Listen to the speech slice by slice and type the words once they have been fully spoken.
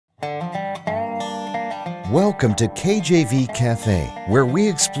Welcome to KJV Cafe, where we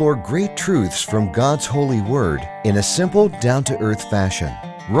explore great truths from God's holy word in a simple, down-to-earth fashion.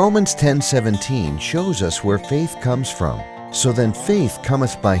 Romans 10:17 shows us where faith comes from. So then faith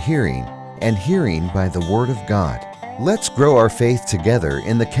cometh by hearing, and hearing by the word of God. Let's grow our faith together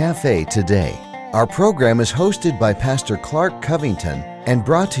in the cafe today. Our program is hosted by Pastor Clark Covington and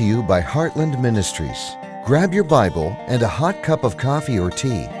brought to you by Heartland Ministries. Grab your Bible and a hot cup of coffee or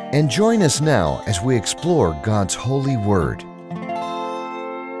tea and join us now as we explore God's holy word.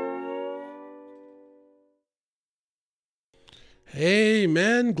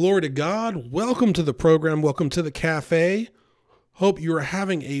 Amen. Glory to God. Welcome to the program. Welcome to the cafe. Hope you are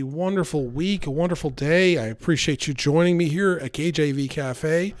having a wonderful week, a wonderful day. I appreciate you joining me here at KJV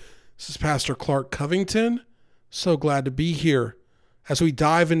Cafe. This is Pastor Clark Covington. So glad to be here as we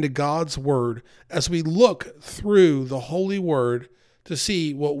dive into God's word, as we look through the holy word to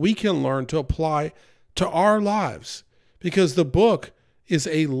see what we can learn to apply to our lives, because the book is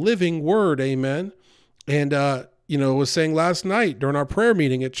a living word. Amen. And, I was saying last night during our prayer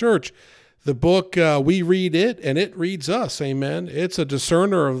meeting at church, the book, we read it and it reads us. Amen. It's a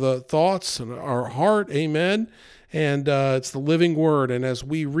discerner of the thoughts and our heart. Amen. And it's the living word. And as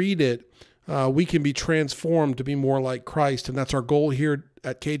we read it, we can be transformed to be more like Christ. And that's our goal here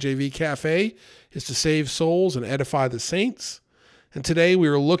at KJV Cafe, is to save souls and edify the saints. And today we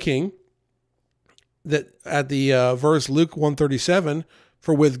are looking at the verse Luke 1:37,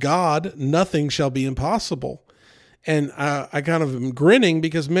 for with God nothing shall be impossible. And I kind of am grinning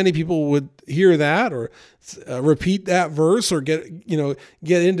because many people would hear that or repeat that verse or get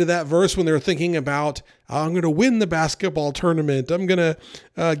into that verse when they're thinking about, I'm going to win the basketball tournament. I'm going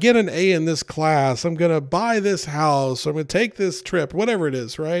to get an A in this class. I'm going to buy this house. I'm going to take this trip, whatever it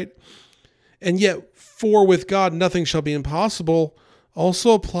is, right? And yet, for with God nothing shall be impossible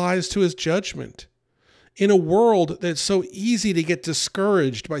also applies to his judgment. In a world that's so easy to get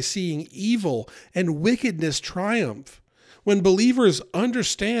discouraged by seeing evil and wickedness triumph, when believers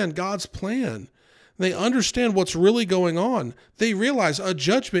understand God's plan, they understand what's really going on, they realize a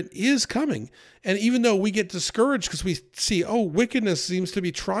judgment is coming. And even though we get discouraged because we see, wickedness seems to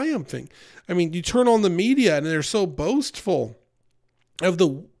be triumphing. I mean, you turn on the media and they're so boastful of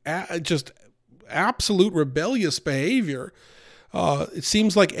the just absolute rebellious behavior. It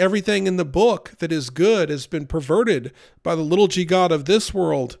seems like everything in the book that is good has been perverted by the little g god of this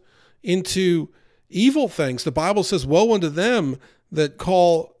world into evil things. The Bible says, woe unto them that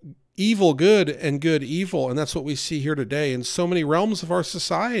call evil good and good evil. And that's what we see here today in so many realms of our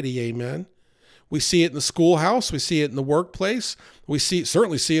society. Amen. We see it in the schoolhouse. We see it in the workplace. We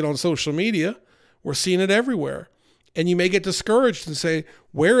certainly see it on social media. We're seeing it everywhere. And you may get discouraged and say,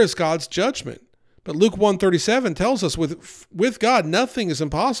 where is God's judgment? But Luke 1:37 tells us with God, nothing is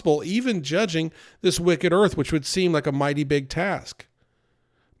impossible, even judging this wicked earth, which would seem like a mighty big task.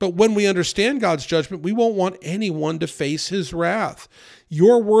 But when we understand God's judgment, we won't want anyone to face his wrath.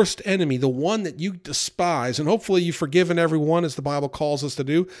 Your worst enemy, the one that you despise, and hopefully you've forgiven everyone as the Bible calls us to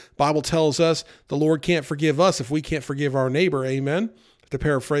do. The Bible tells us the Lord can't forgive us if we can't forgive our neighbor. Amen. To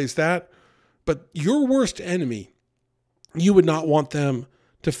paraphrase that. But your worst enemy, you would not want them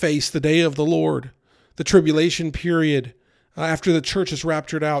to face the day of the Lord, the tribulation period after the church is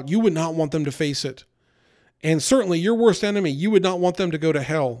raptured out. You would not want them to face it. And certainly your worst enemy, you would not want them to go to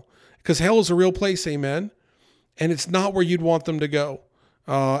hell, because hell is a real place, amen? And it's not where you'd want them to go.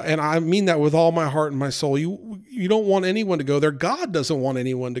 And I mean that with all my heart and my soul. You don't want anyone to go there. God doesn't want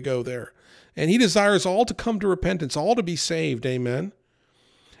anyone to go there. And he desires all to come to repentance, all to be saved, amen?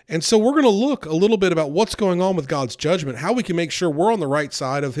 And so we're going to look a little bit about what's going on with God's judgment, how we can make sure we're on the right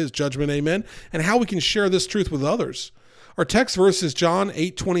side of his judgment, amen, and how we can share this truth with others. Our text verse is John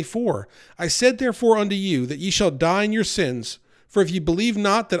 8:24. I said therefore unto you that ye shall die in your sins, for if ye believe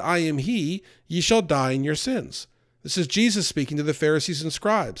not that I am he, ye shall die in your sins. This is Jesus speaking to the Pharisees and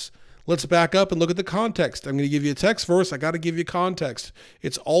scribes. Let's back up and look at the context. I'm going to give you a text verse. I got to give you context.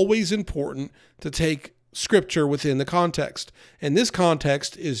 It's always important to take Scripture within the context. And this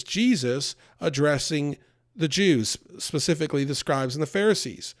context is Jesus addressing the Jews, specifically the scribes and the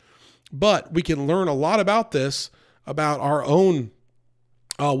Pharisees. But we can learn a lot about this, about our own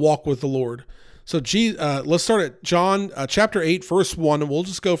walk with the Lord. So let's start at John chapter 8, verse 1, and we'll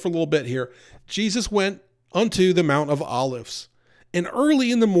just go for a little bit here. Jesus went unto the Mount of Olives, and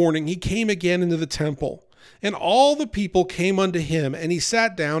early in the morning he came again into the temple, and all the people came unto him, and he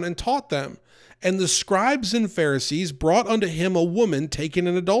sat down and taught them. And the scribes and Pharisees brought unto him a woman taken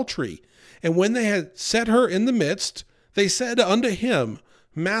in adultery. And when they had set her in the midst, they said unto him,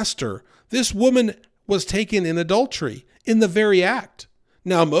 Master, this woman was taken in adultery, in the very act.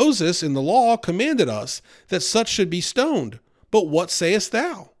 Now Moses in the law commanded us that such should be stoned. But what sayest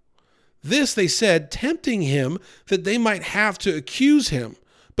thou? This they said, tempting him that they might have to accuse him.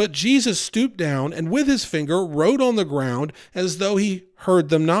 But Jesus stooped down and with his finger wrote on the ground as though he heard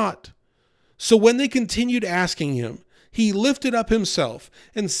them not. So when they continued asking him, he lifted up himself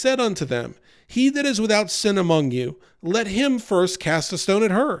and said unto them, He that is without sin among you, let him first cast a stone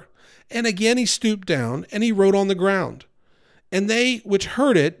at her. And again he stooped down and he wrote on the ground. And they which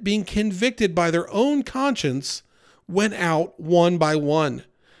heard it, being convicted by their own conscience, went out one by one,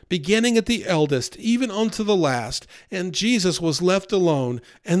 beginning at the eldest, even unto the last. And Jesus was left alone,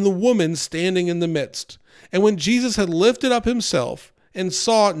 and the woman standing in the midst. And when Jesus had lifted up himself, and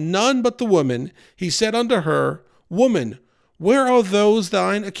saw none but the woman, he said unto her, Woman, where are those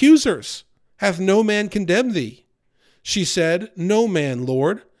thine accusers? Hath no man condemned thee? She said, No man,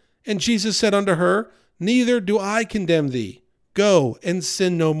 Lord. And Jesus said unto her, Neither do I condemn thee. Go and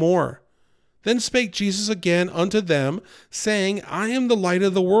sin no more. Then spake Jesus again unto them, saying, I am the light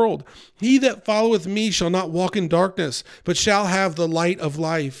of the world. He that followeth me shall not walk in darkness, but shall have the light of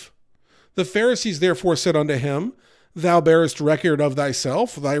life. The Pharisees therefore said unto him, Thou bearest record of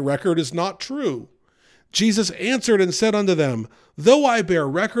thyself, thy record is not true. Jesus answered and said unto them, Though I bear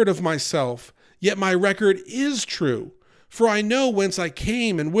record of myself, yet my record is true. For I know whence I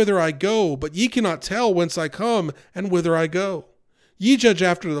came and whither I go, but ye cannot tell whence I come and whither I go. Ye judge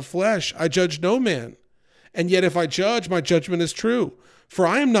after the flesh, I judge no man. And yet if I judge, my judgment is true. For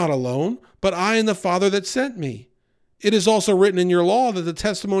I am not alone, but I and the Father that sent me. It is also written in your law that the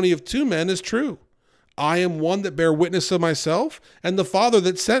testimony of two men is true. I am one that bear witness of myself, and the Father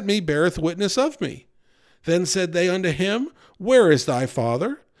that sent me beareth witness of me. Then said they unto him, Where is thy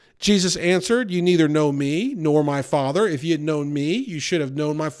Father? Jesus answered, You neither know me, nor my Father. If ye had known me, you should have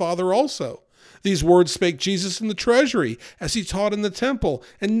known my Father also. These words spake Jesus in the treasury, as he taught in the temple,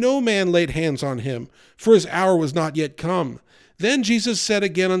 and no man laid hands on him, for his hour was not yet come. Then Jesus said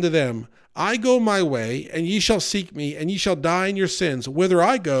again unto them, I go my way, and ye shall seek me, and ye shall die in your sins. Whither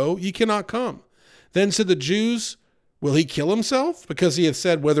I go, ye cannot come. Then said the Jews, Will he kill himself, because he hath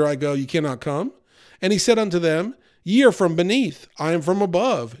said, Whither I go, ye cannot come? And he said unto them, Ye are from beneath, I am from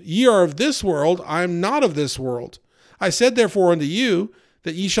above. Ye are of this world, I am not of this world. I said therefore unto you,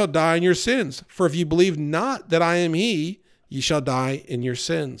 that ye shall die in your sins. For if ye believe not that I am he, ye shall die in your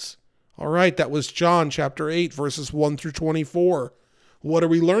sins. All right, that was John chapter 8, verses 1 through 24. What are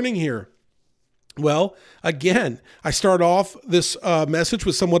we learning here? Well, again, I start off this message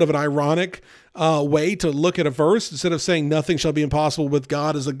with somewhat of an ironic way to look at a verse. Instead of saying nothing shall be impossible with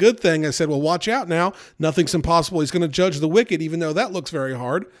God is a good thing, I said, well, watch out now. Nothing's impossible. He's going to judge the wicked, even though that looks very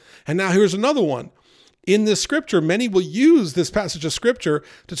hard. And now here's another one. In this scripture, many will use this passage of scripture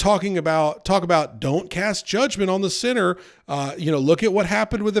to talk about don't cast judgment on the sinner. Look at what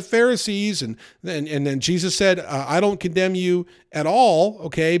happened with the Pharisees, and then Jesus said, I don't condemn you at all,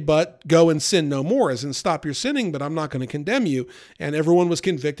 okay, but go and sin no more, as in stop your sinning, but I'm not going to condemn you. And everyone was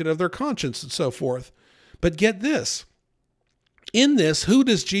convicted of their conscience and so forth. But get this, in this, who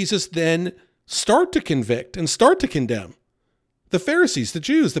does Jesus then start to convict and start to condemn? The Pharisees, the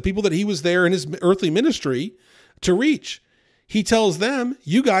Jews, the people that he was there in his earthly ministry to reach. He tells them,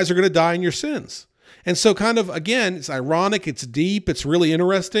 you guys are going to die in your sins. And so kind of, again, it's ironic, it's deep, it's really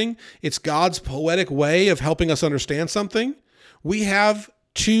interesting. It's God's poetic way of helping us understand something. We have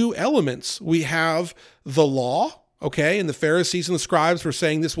two elements. We have the law, okay, and the Pharisees and the scribes were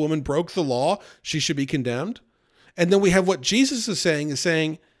saying this woman broke the law, she should be condemned. And then we have what Jesus is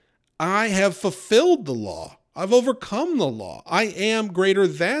saying, I have fulfilled the law. I've overcome the law. I am greater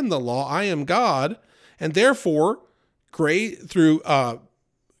than the law. I am God. And therefore, by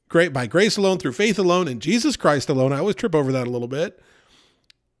grace alone, through faith alone, in Jesus Christ alone, I always trip over that a little bit.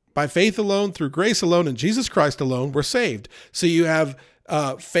 By faith alone, through grace alone, in Jesus Christ alone, we're saved. So you have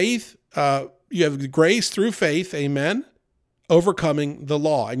faith, you have grace through faith, amen, overcoming the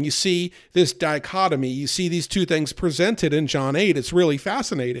law. And you see this dichotomy. You see these two things presented in John 8. It's really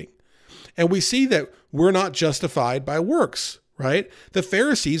fascinating. And we see that we're not justified by works, right? The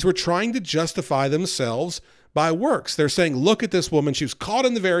Pharisees were trying to justify themselves by works. They're saying, look at this woman. She was caught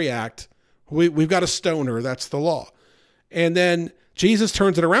in the very act. We've got to stone her. That's the law. And then Jesus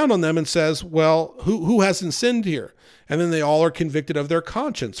turns it around on them and says, well, who hasn't sinned here? And then they all are convicted of their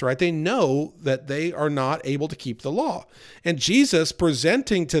conscience, right? They know that they are not able to keep the law. And Jesus,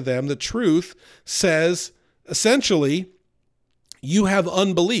 presenting to them the truth, says, essentially, you have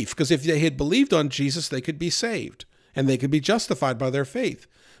unbelief, because if they had believed on Jesus, they could be saved and they could be justified by their faith.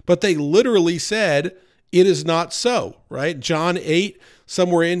 But they literally said, it is not so, right? John 8,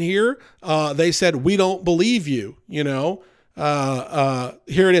 somewhere in here, they said, we don't believe you,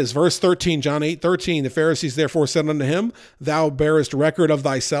 Here it is, verse 13, John 8:13. The Pharisees therefore said unto him, Thou bearest record of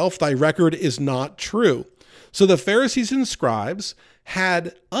thyself, thy record is not true. So the Pharisees and scribes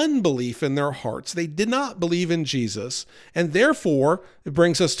had unbelief in their hearts. They did not believe in Jesus. And therefore, it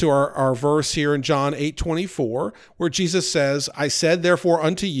brings us to our verse here in John 8:24, where Jesus says, I said therefore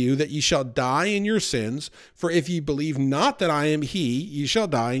unto you that ye shall die in your sins, for if ye believe not that I am he, ye shall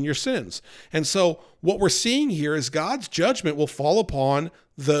die in your sins. And so what we're seeing here is God's judgment will fall upon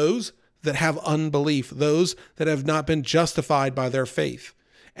those that have unbelief, those that have not been justified by their faith.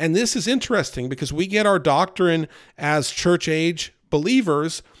 And this is interesting because we get our doctrine as church age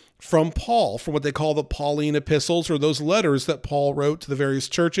believers from Paul, from what they call the Pauline epistles, or those letters that Paul wrote to the various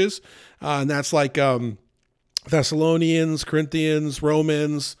churches. And that's like Thessalonians, Corinthians,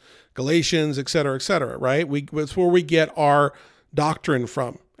 Romans, Galatians, et cetera, right? That's where we get our doctrine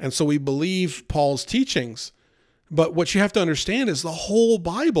from. And so we believe Paul's teachings. But what you have to understand is the whole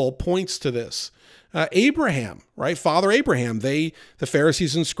Bible points to this. Abraham, right? Father Abraham, the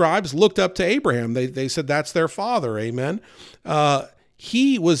Pharisees and scribes looked up to Abraham. They said that's their father. Amen.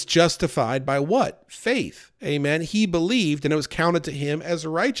 He was justified by what? Faith. Amen. He believed and it was counted to him as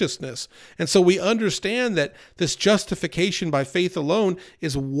righteousness. And so we understand that this justification by faith alone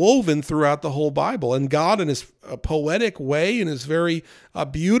is woven throughout the whole Bible. And God in his poetic way, in his very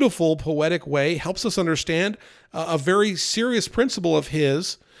beautiful poetic way, helps us understand a very serious principle of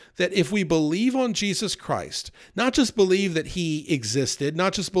his, that if we believe on Jesus Christ, not just believe that he existed,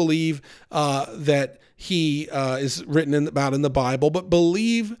 not just believe that he is written about in the Bible, but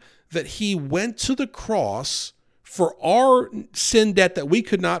believe that he went to the cross for our sin debt that we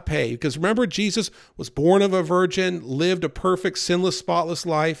could not pay. Because remember, Jesus was born of a virgin, lived a perfect, sinless, spotless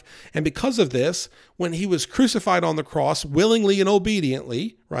life. And because of this, when he was crucified on the cross, willingly and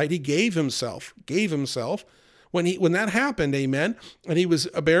obediently, right, he gave himself. When that happened, amen, and he was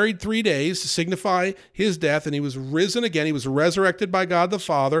buried 3 days to signify his death, and he was risen again. He was resurrected by God the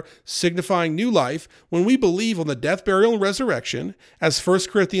Father, signifying new life. When we believe on the death, burial, and resurrection, as 1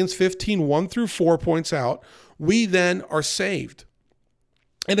 Corinthians 15, 1-4 points out, we then are saved.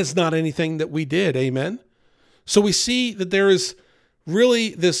 And it's not anything that we did, amen? So we see that there is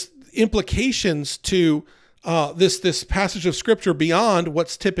really this implications to this passage of Scripture beyond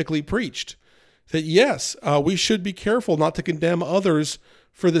what's typically preached. That yes, we should be careful not to condemn others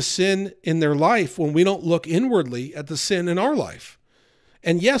for the sin in their life when we don't look inwardly at the sin in our life.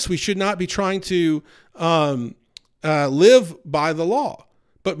 And yes, we should not be trying to live by the law.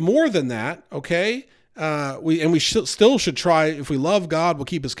 But more than that, okay, we still should try, if we love God, we'll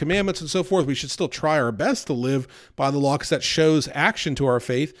keep his commandments and so forth. We should still try our best to live by the law because that shows action to our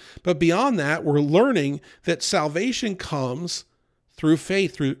faith. But beyond that, we're learning that salvation comes through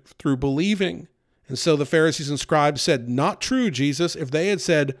faith, through believing. And so the Pharisees and scribes said, not true, Jesus. If they had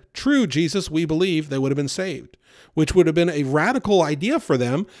said, true, Jesus, we believe, they would have been saved, which would have been a radical idea for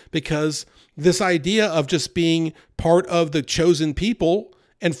them, because this idea of just being part of the chosen people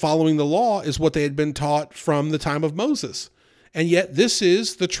and following the law is what they had been taught from the time of Moses. And yet this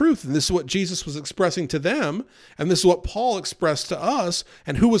is the truth. And this is what Jesus was expressing to them. And this is what Paul expressed to us.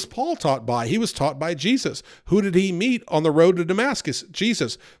 And who was Paul taught by? He was taught by Jesus. Who did he meet on the road to Damascus?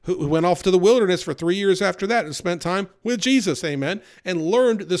 Jesus, who went off to the wilderness for 3 years after that and spent time with Jesus, amen, and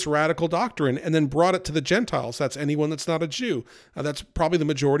learned this radical doctrine and then brought it to the Gentiles. That's anyone that's not a Jew. That's probably the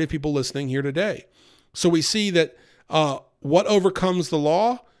majority of people listening here today. So we see that what overcomes the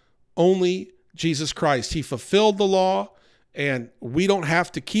law? Only Jesus Christ. He fulfilled the law. And we don't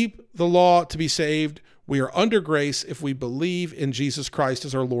have to keep the law to be saved. We are under grace if we believe in Jesus Christ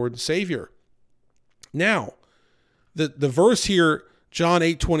as our Lord and Savior. Now, the verse here, John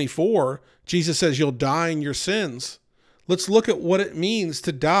 8:24, Jesus says you'll die in your sins. Let's look at what it means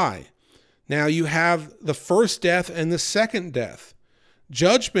to die. Now, you have the first death and the second death.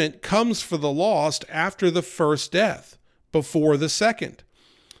 Judgment comes for the lost after the first death, before the second.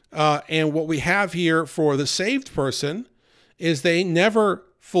 And what we have here for the saved person is they never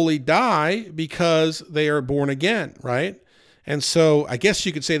fully die because they are born again, right? And so I guess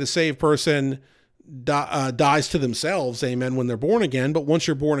you could say the saved person dies to themselves, amen, when they're born again. But once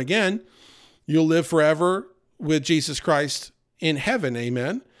you're born again, you'll live forever with Jesus Christ in heaven,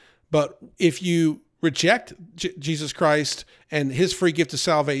 amen. But if you reject Jesus Christ and his free gift of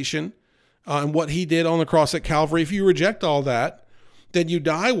salvation and what he did on the cross at Calvary, if you reject all that, then you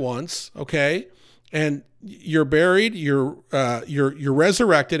die once, okay? And you're buried, you're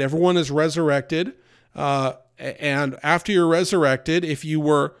resurrected. Everyone is resurrected. And after you're resurrected, if you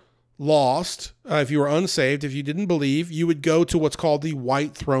were lost, if you were unsaved, if you didn't believe, you would go to what's called the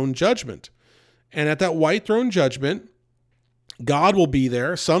white throne judgment. And at that white throne judgment, God will be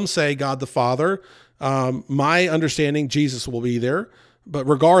there. Some say God the Father. My understanding, Jesus will be there. But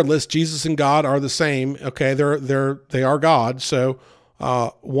regardless, Jesus and God are the same. Okay, they are God. So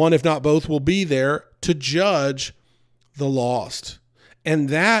one, if not both, will be there to judge the lost. And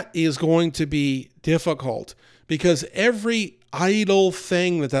that is going to be difficult because every idle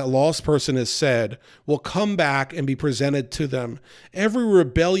thing that lost person has said will come back and be presented to them. Every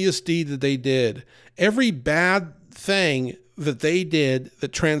rebellious deed that they did, every bad thing that they did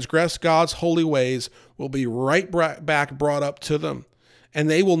that transgressed God's holy ways will be right back brought up to them. And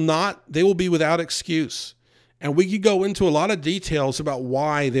they will be without excuse. And we could go into a lot of details about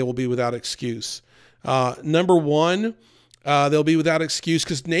why they will be without excuse. Number one, they'll be without excuse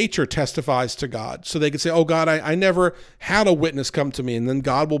because nature testifies to God. So they could say, oh God, I never had a witness come to me. And then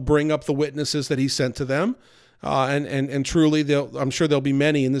God will bring up the witnesses that he sent to them. And truly, I'm sure there'll be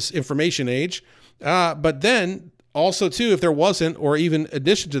many in this information age. But then also too, if there wasn't, or even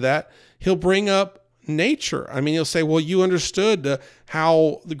addition to that, he'll bring up nature. I mean, he'll say, well, you understood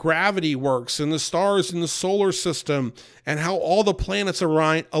how the gravity works and the stars in the solar system and how all the planets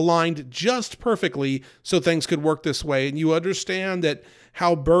are aligned just perfectly so things could work this way. And you understand that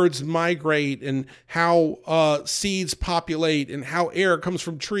how birds migrate and how seeds populate and how air comes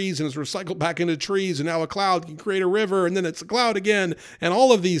from trees and is recycled back into trees and how a cloud can create a river and then it's a cloud again. And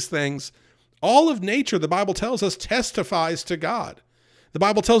all of these things, all of nature, the Bible tells us, testifies to God. The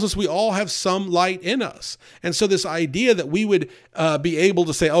Bible tells us we all have some light in us. And so this idea that we would be able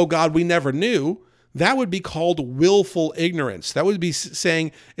to say, oh God, we never knew, that would be called willful ignorance. That would be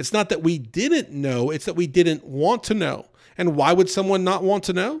saying it's not that we didn't know, it's that we didn't want to know. And why would someone not want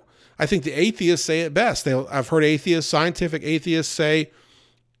to know? I think the atheists say it best. I've heard atheists, scientific atheists say,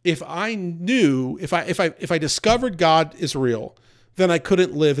 if I knew, if I discovered God is real, then I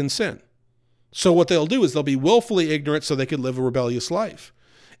couldn't live in sin. So what they'll do is they'll be willfully ignorant so they can live a rebellious life.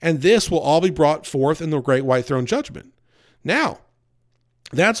 And this will all be brought forth in the great white throne judgment. Now,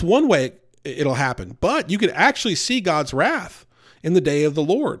 that's one way it'll happen. But you could actually see God's wrath in the day of the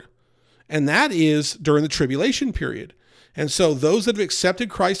Lord. And that is during the tribulation period. And so those that have accepted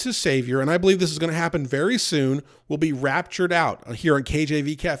Christ as Savior, and I believe this is going to happen very soon, will be raptured out. Here in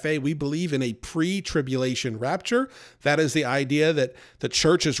KJV Cafe, we believe in a pre-tribulation rapture. That is the idea that the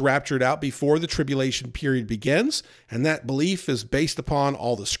church is raptured out before the tribulation period begins. And that belief is based upon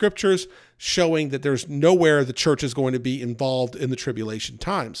all the scriptures showing that there's nowhere the church is going to be involved in the tribulation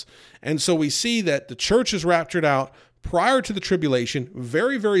times. And so we see that the church is raptured out prior to the tribulation,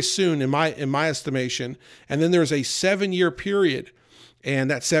 very, very soon in my estimation. And then there's a 7-year period.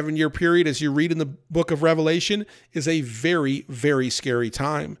 And that 7-year period, as you read in the book of Revelation, is a very, very scary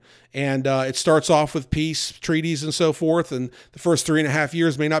time. And it starts off with peace treaties and so forth. And the first 3.5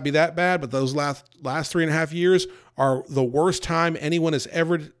 years may not be that bad, but those last 3.5 years are the worst time anyone has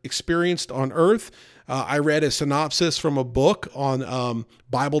ever experienced on earth. I read a synopsis from a book on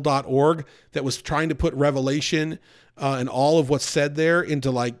Bible.org that was trying to put Revelation and all of what's said there into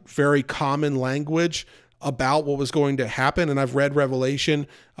like very common language about what was going to happen. And I've read Revelation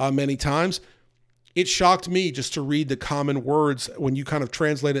many times. It shocked me just to read the common words when you kind of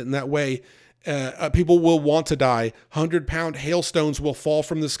translate it in that way. People will want to die. 100-pound hailstones will fall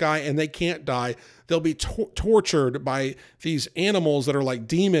from the sky and they can't die. They'll be tortured by these animals that are like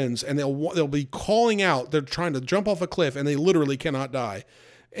demons, and they'll be calling out. They're trying to jump off a cliff and they literally cannot die.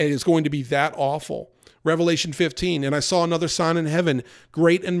 And it's going to be that awful. Revelation 15, and I saw another sign in heaven,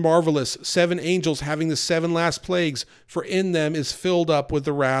 great and marvelous, 7 angels having the 7 last plagues, for in them is filled up with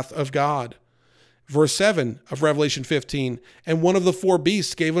the wrath of God. Verse 7 of Revelation 15, and one of the 4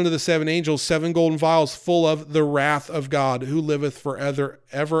 beasts gave unto the 7 angels 7 golden vials full of the wrath of God, who liveth forever,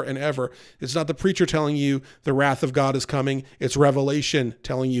 ever and ever. It's not the preacher telling you the wrath of God is coming. It's Revelation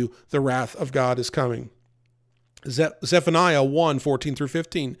telling you the wrath of God is coming. Zephaniah 1, 14 through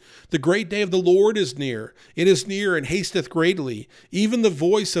 15. The great day of the Lord is near. It is near and hasteth greatly. Even the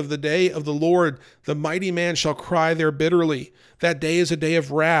voice of the day of the Lord, the mighty man shall cry there bitterly. That day is a day of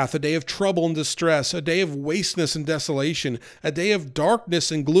wrath, a day of trouble and distress, a day of wasteness and desolation, a day of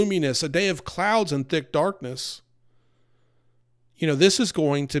darkness and gloominess, a day of clouds and thick darkness. You know, this is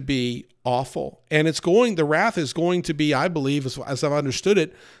going to be awful. And the wrath is going to be, I believe, as I've understood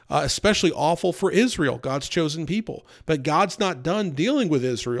it, especially awful for Israel, God's chosen people. But God's not done dealing with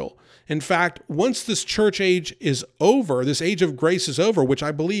Israel. In fact, once this church age is over, this age of grace is over, which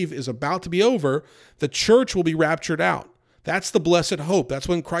I believe is about to be over, the church will be raptured out. That's the blessed hope. That's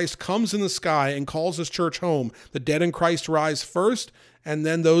when Christ comes in the sky and calls his church home. The dead in Christ rise first, and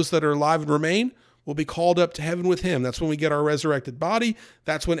then those that are alive and remain will be called up to heaven with him. That's when we get our resurrected body.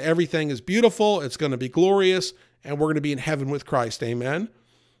 That's when everything is beautiful. It's going to be glorious. and we're going to be in heaven with Christ. Amen.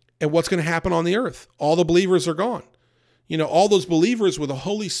 And what's going to happen on the earth? All the believers are gone. You know, all those believers with the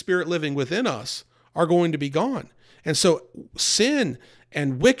Holy Spirit living within us are going to be gone. And so sin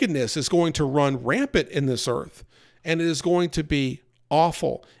and wickedness is going to run rampant in this earth, and it is going to be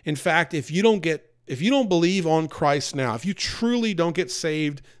awful. In fact, if you don't believe on Christ now, if you truly don't get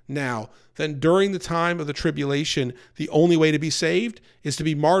saved now, then during the time of the tribulation, the only way to be saved is to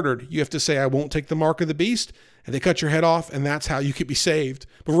be martyred. You have to say, I won't take the mark of the beast, and they cut your head off, and that's how you can be saved.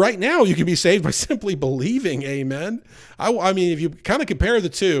 But right now, you can be saved by simply believing, amen? I mean, if you kind of compare the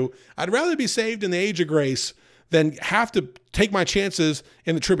two, I'd rather be saved in the age of grace than have to take my chances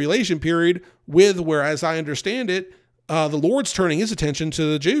in the tribulation period with, where, as I understand it, the Lord's turning his attention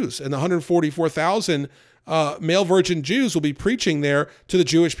to the Jews, and the 144,000 male virgin Jews will be preaching there to the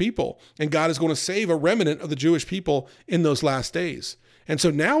Jewish people. And God is going to save a remnant of the Jewish people in those last days. And so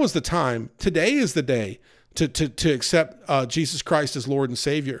now is the time, today is the day to accept Jesus Christ as Lord and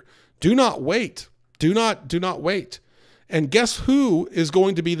Savior. Do not wait. Do not wait. And guess who is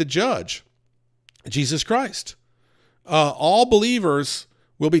going to be the judge? Jesus Christ. All believers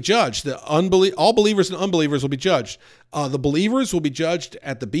will be judged. All believers and unbelievers will be judged. The believers will be judged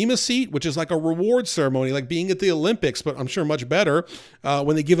at the Bema seat, which is like a reward ceremony, like being at the Olympics, but I'm sure much better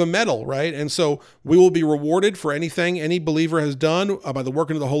when they give a medal, right? And so we will be rewarded for anything any believer has done by the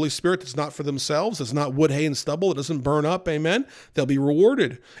working of the Holy Spirit that's not for themselves. It's not wood, hay, and stubble. It doesn't burn up, amen? They'll be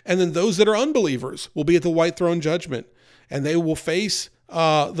rewarded. And then those that are unbelievers will be at the white throne judgment, and they will face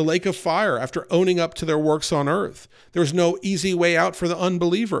the lake of fire after owning up to their works on earth. There's no easy way out for the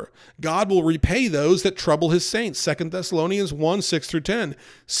unbeliever. God will repay those that trouble his saints. 2 Thessalonians 1, 6 through 10.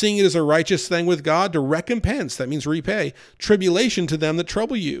 Seeing it as a righteous thing with God to recompense, that means repay, tribulation to them that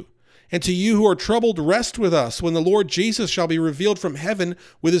trouble you. And to you who are troubled, rest with us when the Lord Jesus shall be revealed from heaven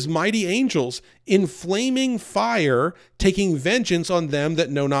with his mighty angels in flaming fire, taking vengeance on them that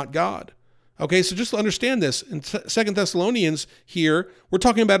know not God. Okay, so just understand this. In 2 Thessalonians here, we're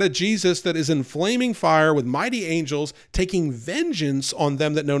talking about a Jesus that is in flaming fire with mighty angels taking vengeance on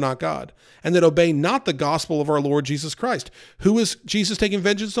them that know not God and that obey not the gospel of our Lord Jesus Christ. Who is Jesus taking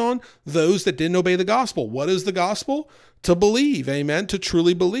vengeance on? Those that didn't obey the gospel. What is the gospel? To believe, amen, to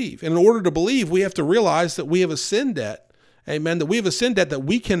truly believe. And in order to believe, we have to realize that we have a sin debt. Amen, that we have a sin debt that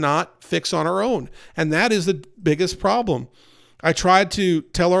we cannot fix on our own. And that is the biggest problem. I tried to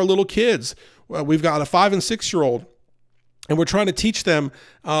tell our little kids, we've got a 5- and 6-year-old, and we're trying to teach them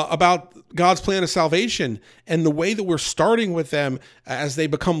about God's plan of salvation, and the way that we're starting with them as they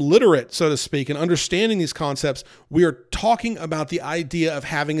become literate, so to speak, and understanding these concepts, we are talking about the idea of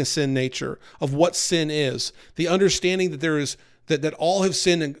having a sin nature, of what sin is, the understanding that there is that all have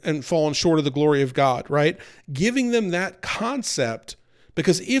sinned and fallen short of the glory of God, right? Giving them that concept,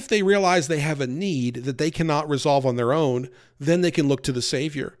 because if they realize they have a need that they cannot resolve on their own, then they can look to the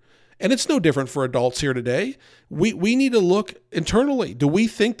Savior. And it's no different for adults here today. We need to look internally. Do we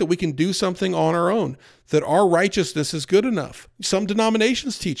think that we can do something on our own, that our righteousness is good enough? Some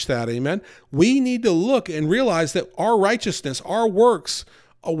denominations teach that, amen? We need to look and realize that our righteousness, our works,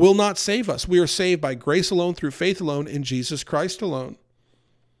 will not save us. We are saved by grace alone, through faith alone, in Jesus Christ alone.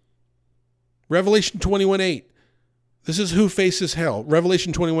 Revelation 21:8. This is who faces hell.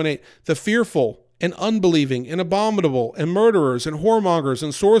 Revelation 21:8. The fearful and unbelieving and abominable and murderers and whoremongers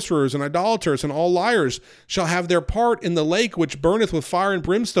and sorcerers and idolaters and all liars shall have their part in the lake which burneth with fire and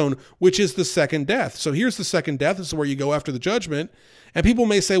brimstone, which is the second death. So here's the second death. This is where you go after the judgment. And people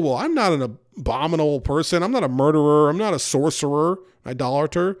may say, well, I'm not an abominable person. I'm not a murderer. I'm not a sorcerer,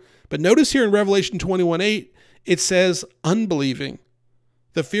 idolater. But notice here in Revelation 21:8, it says unbelieving,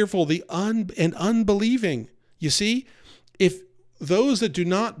 the fearful, and unbelieving. You see, if those that do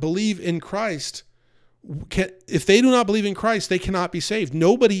not believe in Christ, if they do not believe in Christ, they cannot be saved.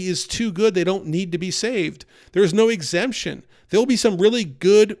 Nobody is too good. They don't need to be saved. There is no exemption. There will be some really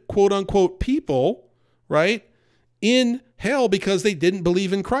good, quote unquote, people, right, in hell because they didn't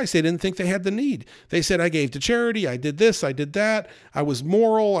believe in Christ. They didn't think they had the need. They said, I gave to charity. I did this. I did that. I was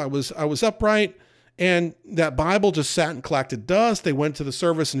moral. I was upright. And that Bible just sat and collected dust. They went to the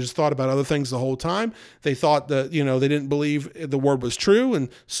service and just thought about other things the whole time. They thought that, they didn't believe the word was true, and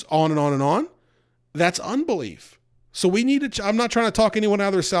on and on and on. That's unbelief. So we need to, I'm not trying to talk anyone out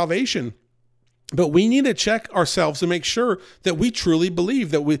of their salvation, but we need to check ourselves and make sure that we truly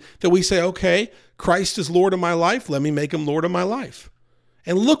believe, that we say, okay, Christ is Lord of my life. Let me make him Lord of my life.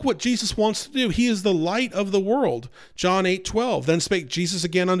 And look what Jesus wants to do. He is the light of the world. John 8:12. Then spake Jesus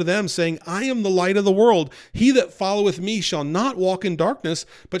again unto them, saying, I am the light of the world. He that followeth me shall not walk in darkness,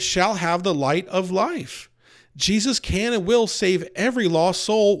 but shall have the light of life. Jesus can and will save every lost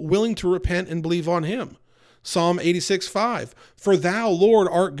soul willing to repent and believe on him. Psalm 86:5, for thou, Lord,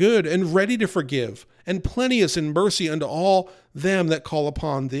 art good and ready to forgive, and plenteous in mercy unto all them that call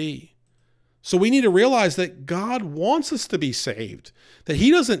upon thee. So we need to realize that God wants us to be saved. That he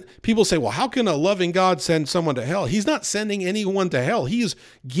doesn't, people say, well, how can a loving God send someone to hell? He's not sending anyone to hell. He is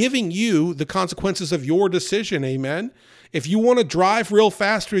giving you the consequences of your decision, amen? If you want to drive real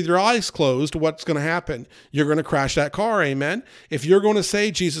fast with your eyes closed, what's going to happen? You're going to crash that car, amen? If you're going to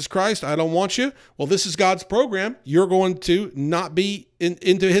say, Jesus Christ, I don't want you, well, this is God's program. You're going to not be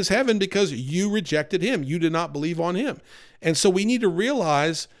into his heaven because you rejected him. You did not believe on him. And so we need to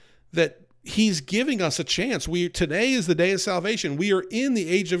realize that he's giving us a chance. Today is the day of salvation. We are in the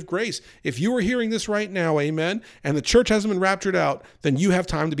age of grace. If you are hearing this right now, amen, and the church hasn't been raptured out, then you have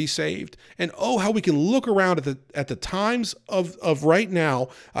time to be saved. And oh, how we can look around at the times of right now.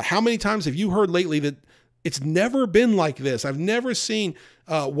 How many times have you heard lately that it's never been like this? I've never seen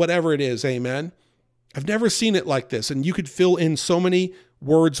whatever it is, amen. I've never seen it like this. And you could fill in so many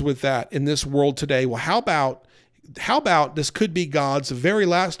words with that in this world today. Well, how about this could be God's very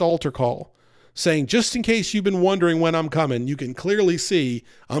last altar call, saying, just in case you've been wondering when I'm coming, you can clearly see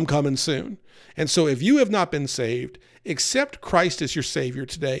I'm coming soon. And so if you have not been saved, accept Christ as your Savior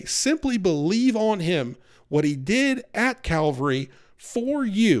today. Simply believe on him, what he did at Calvary for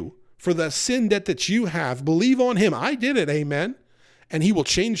you, for the sin debt that you have. Believe on him. I did it, amen. And he will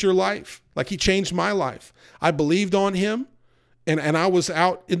change your life like he changed my life. I believed on him, and I was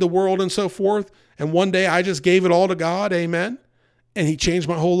out in the world and so forth. And one day I just gave it all to God, amen. And he changed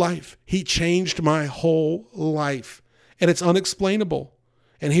my whole life. He changed my whole life. And it's unexplainable.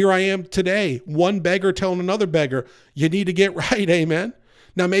 And here I am today, one beggar telling another beggar, you need to get right, amen.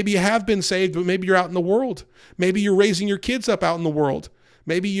 Now, maybe you have been saved, but maybe you're out in the world. Maybe you're raising your kids up out in the world.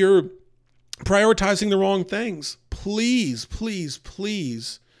 Maybe you're prioritizing the wrong things. Please, please,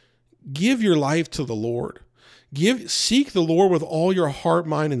 please give your life to the Lord. Seek the Lord with all your heart,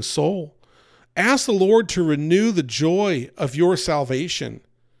 mind, and soul. Ask the Lord to renew the joy of your salvation.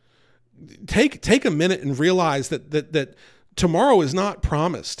 Take a minute and realize that tomorrow is not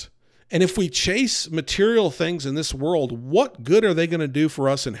promised. And if we chase material things in this world, what good are they going to do for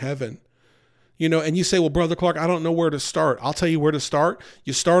us in heaven? You know, and you say, well, Brother Clark, I don't know where to start. I'll tell you where to start.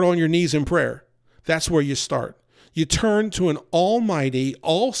 You start on your knees in prayer. That's where you start. You turn to an almighty,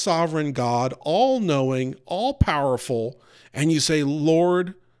 all-sovereign God, all-knowing, all-powerful, and you say,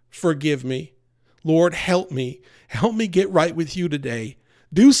 Lord, forgive me. Lord, help me. Help me get right with you today.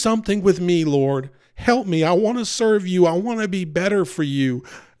 Do something with me, Lord. Help me. I want to serve you. I want to be better for you.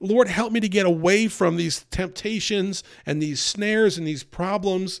 Lord, help me to get away from these temptations and these snares and these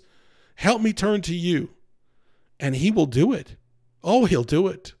problems. Help me turn to you. And he will do it. Oh, he'll do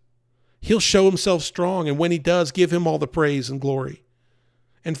it. He'll show himself strong. And when he does, give him all the praise and glory.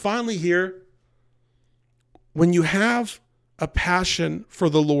 And finally here, when you have a passion for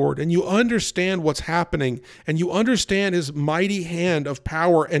the Lord and you understand what's happening and you understand his mighty hand of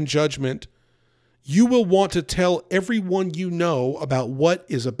power and judgment, you will want to tell everyone you know about what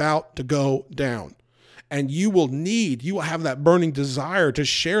is about to go down. And you will have that burning desire to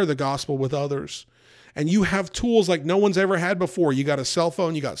share the gospel with others. And you have tools like no one's ever had before. You got a cell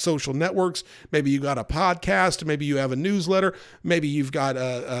phone, you got social networks, maybe you got a podcast, maybe you have a newsletter, maybe you've got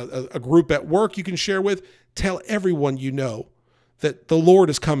a group at work you can share with. Tell everyone you know that the Lord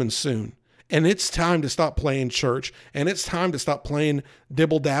is coming soon. And it's time to stop playing church. And it's time to stop playing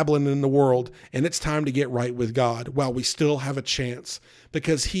dibble-dabbling in the world. And it's time to get right with God while we still have a chance.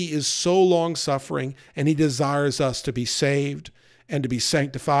 Because he is so long-suffering and he desires us to be saved and to be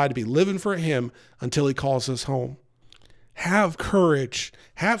sanctified, to be living for him until he calls us home. Have courage.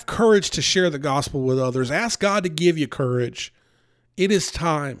 Have courage to share the gospel with others. Ask God to give you courage. It is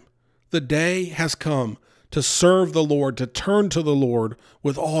time. The day has come to serve the Lord, to turn to the Lord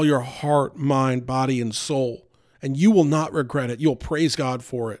with all your heart, mind, body, and soul. And you will not regret it. You'll praise God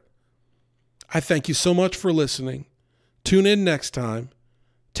for it. I thank you so much for listening. Tune in next time.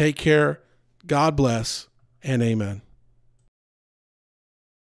 Take care. God bless, and amen.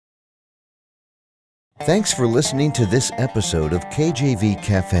 Thanks for listening to this episode of KJV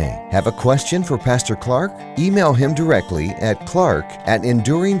Cafe. Have a question for Pastor Clark? Email him directly at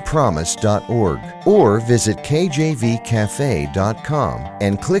clark@enduringpromise.org or visit kjvcafe.com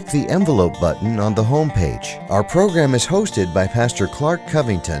and click the envelope button on the homepage. Our program is hosted by Pastor Clark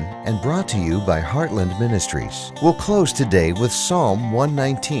Covington and brought to you by Heartland Ministries. We'll close today with Psalm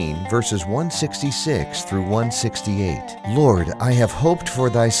 119, verses 166 through 168. Lord, I have hoped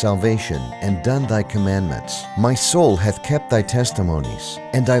for thy salvation and done thy commandments. My soul hath kept thy testimonies,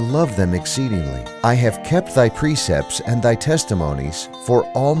 and I love them exceedingly. I have kept thy precepts and thy testimonies, for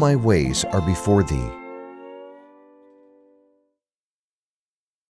all my ways are before thee.